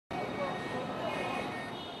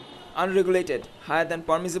Unregulated, higher than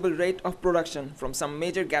permissible rate of production from some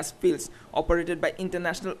major gas fields operated by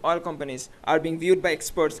international oil companies are being viewed by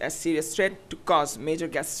experts as serious threat to cause major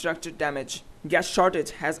gas structure damage. Gas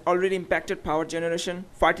shortage has already impacted power generation,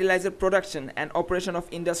 fertilizer production and operation of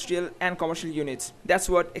industrial and commercial units. That's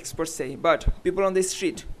what experts say. But people on the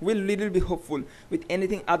street will little be hopeful with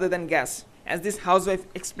anything other than gas. As this housewife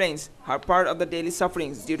explains her part of the daily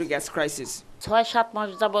sufferings due to gas crisis. ৬-৭ মাস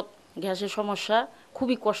যাবত গ্যাসের সমস্যা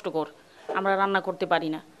খুবই কষ্টকর আমরা রান্না করতে পারি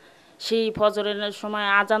না সেই ফজরের সময়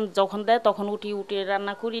আজান যখন দেয় তখন উঠে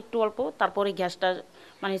রান্না করি একটু অল্প তারপরে গ্যাসটা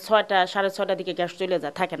মানে 6টা 6:30 দিকে গ্যাস চলে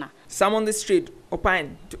যায় থাকে না Some on the street opine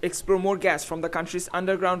to explore more gas from the country's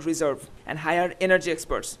underground reserve and hire energy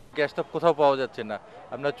experts. Gas তো কোথাও পাওয়া যাচ্ছে না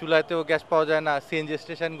আপনার চুলাতেও গ্যাস পাওয়া যায় না সিএনজি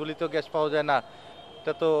স্টেশনগুলিতেও গ্যাস পাওয়া যায় না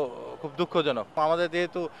এটা তো খুব দুঃখজনক আমাদের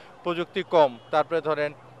যেহেতু প্রযুক্তি কম তারপরে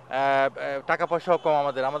ধরেন টাকা পয়সাও কম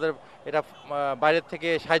আমাদের এটা বাইরের থেকে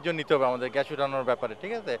সাহায্য নিতে হবে আমাদের গ্যাস উঠানোর ব্যাপারে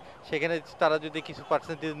ঠিক আছে সেখানে তারা যদি কিছু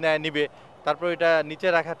পার্সেন্টেজ নিবে তারপর এটা নিচে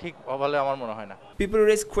রাখা ঠিক বলে আমার মনে হয় না People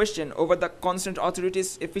raise question over the concerned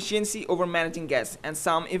authorities' efficiency over managing gas and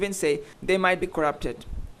some even say they might be corrupted.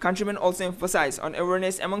 Countrymen also emphasize on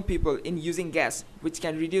awareness among people in using gas which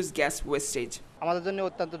can reduce gas wastage. আমাদের জন্য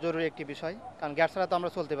অত্যন্ত জরুরি একটি বিষয় কারণ gas ছাড়া তো আমরা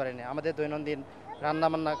চলতে পারি না আমাদের দৈনন্দিন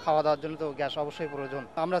রান্নাবান্না খাওয়া দাওয়ার জন্য তো গ্যাস অবশ্যই প্রয়োজন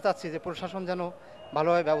আমরা চাচ্ছি যে প্রশাসন যেন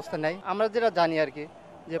ভালোভাবে ব্যবস্থা নেয় আমরা যেটা জানি আর কি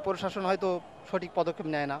যে প্রশাসন হয়তো সঠিক পদক্ষেপ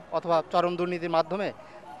নেয় না অথবা চরম দুর্নীতির মাধ্যমে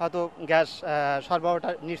হয়তো গ্যাস সরবরাহটা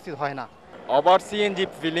নিশ্চিত হয় না আবার সিএনজি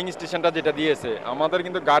ফিলিং স্টেশনটা যেটা দিয়েছে আমাদের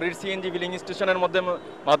কিন্তু গাড়ির সিএনজি ফিলিং স্টেশনের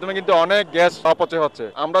মাধ্যমে কিন্তু অনেক গ্যাস অপচয় হচ্ছে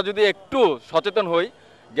আমরা যদি একটু সচেতন হই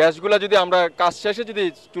গ্যাসগুলো যদি আমরা কাজ শেষে যদি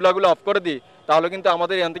চুলাগুলো অফ করে দিই তাহলে কিন্তু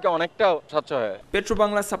আমাদের এখান থেকে অনেকটা সাশ্রয় হয়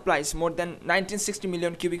Petrobangla supplies more than 1960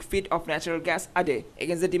 million cubic feet of natural gas a day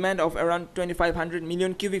against the demand of around 2500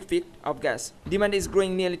 million cubic feet of gas. Demand is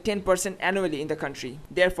growing nearly 10% annually in the country.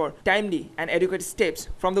 Therefore, timely and adequate steps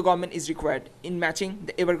from the government is required in matching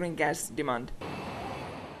the evergreen gas demand.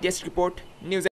 Desk report, News